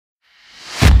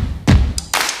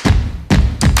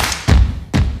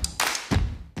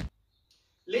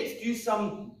do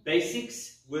some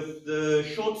basics with the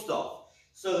short staff.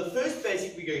 So the first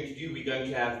basic we're going to do, we're going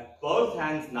to have both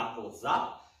hands knuckles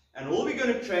up, and all we're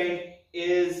going to train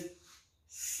is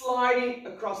sliding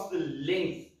across the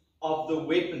length of the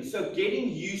weapon. So getting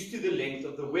used to the length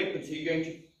of the weapon. So you're going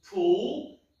to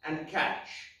pull and catch.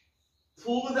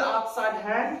 Pull with the outside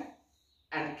hand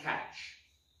and catch.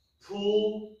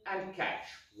 Pull and catch.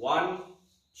 1,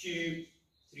 2,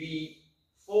 3,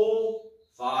 4,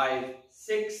 5,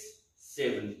 6,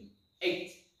 7,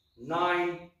 8,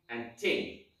 9, and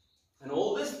 10. And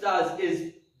all this does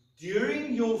is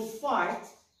during your fight,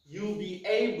 you'll be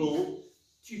able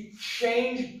to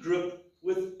change grip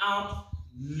without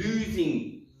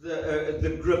losing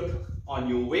the grip on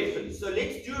your weapon. So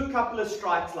let's do a couple of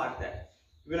strikes like that.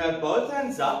 We're going to have both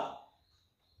hands up,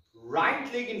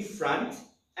 right leg in front,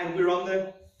 and we're on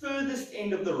the furthest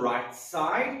end of the right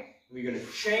side. We're going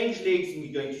to change legs and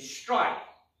we're going to strike.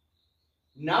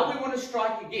 Now we want to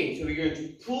strike again. So we're going to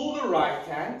pull the right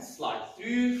hand, slide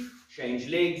through, change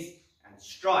legs, and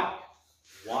strike.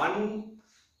 1,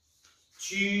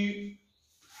 2,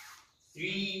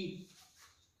 3,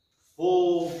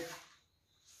 4,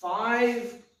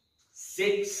 5,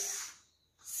 6,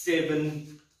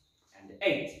 7, and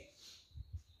 8.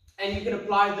 And you can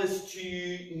apply this to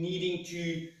needing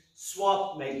to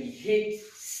swap, maybe hit,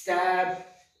 stab.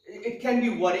 It can be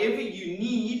whatever you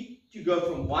need to go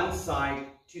from one side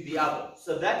to the other.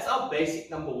 So that's our basic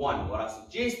number 1. What I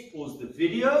suggest, pause the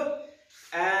video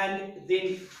and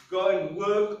then go and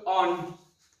work on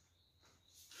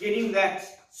getting that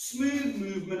smooth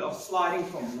movement of sliding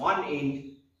from one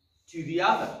end to the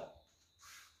other.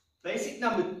 Basic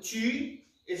number 2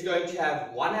 is going to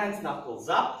have one hand's knuckles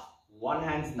up, one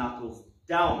hand's knuckles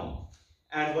down.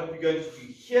 And what we're going to do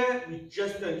here, we're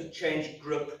just going to change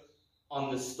grip on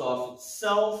the staff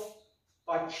itself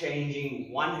by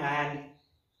changing one hand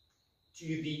to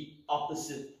the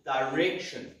opposite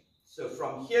direction. So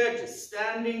from here, just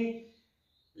standing,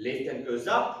 left hand goes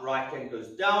up, right hand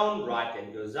goes down, right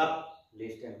hand goes up,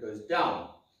 left hand goes down.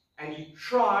 And you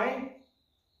try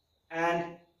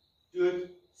and do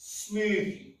it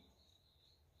smoothly.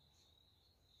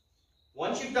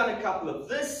 Once you've done a couple of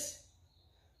this,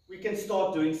 we can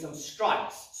start doing some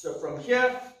strikes. So from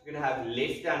here, we're going to have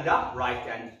left hand up, right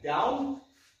hand down.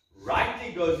 Right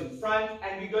leg goes in front,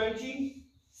 and we're going to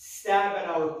stab at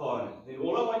our opponent. Then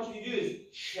all I want you to do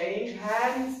is change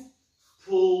hands,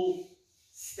 pull,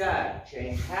 stab.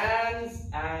 Change hands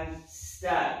and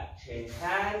stab. Change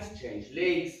hands, change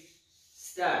legs,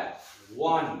 stab.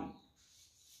 1,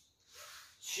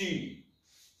 2,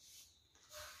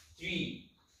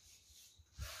 3,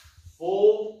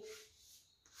 4,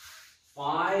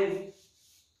 5,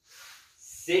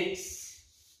 6,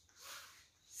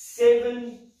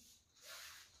 7,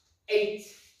 8,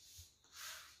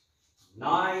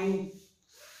 9,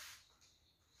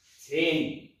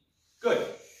 10. Good.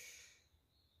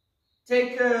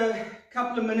 Take a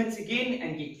couple of minutes again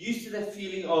and get used to that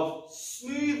feeling of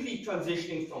smoothly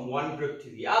transitioning from one grip to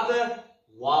the other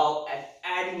while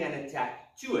adding an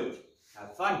attack to it.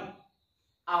 Have fun.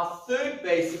 Our third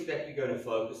basic that we're going to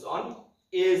focus on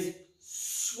is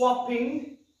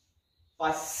swapping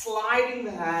by sliding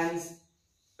the hands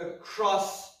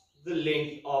across the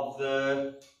length of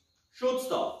the short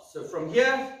staff. So from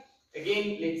here,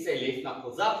 again, let's say left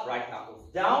knuckles up, right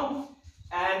knuckles down,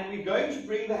 and we're going to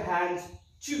bring the hands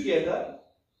together,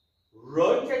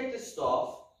 rotate the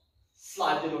staff,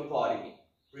 slide them apart again.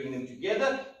 Bring them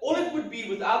together. All it would be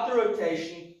without the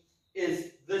rotation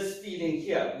is this feeling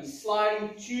here. We're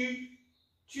sliding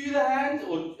to the hands,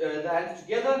 or the hands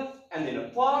together and then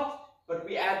apart, but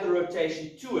we add the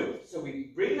rotation to it. So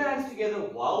we bring the hands together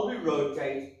while we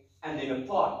rotate and then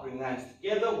apart. Bring the hands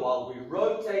together while we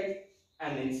rotate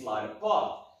and then slide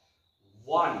apart.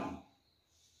 1,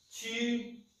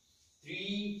 2,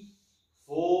 3,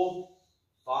 4,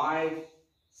 5,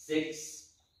 6,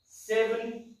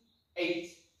 7,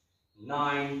 8,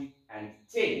 9, and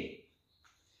 10.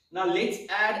 Now let's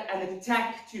add an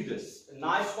attack to this. A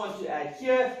nice one to add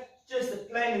here, just a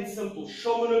plain and simple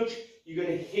Shomanuch. You're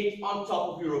going to hit on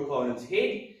top of your opponent's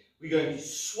head. We're going to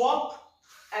swap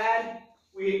and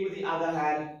we hit with the other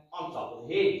hand on top of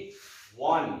the head.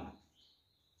 1,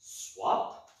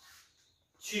 swap,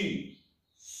 2,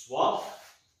 swap,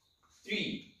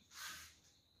 3,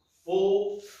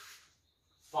 4,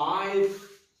 5,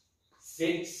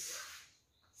 6,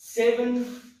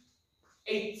 7,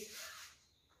 8,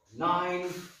 9,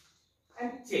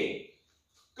 and 10.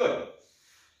 Good.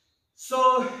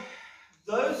 So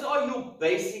those are your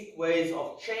basic ways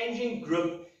of changing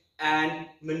grip and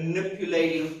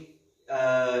manipulating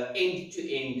end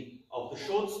to end of the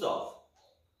short staff.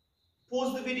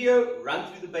 Pause the video,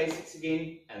 run through the basics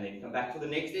again, and then come back for the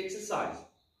next exercise.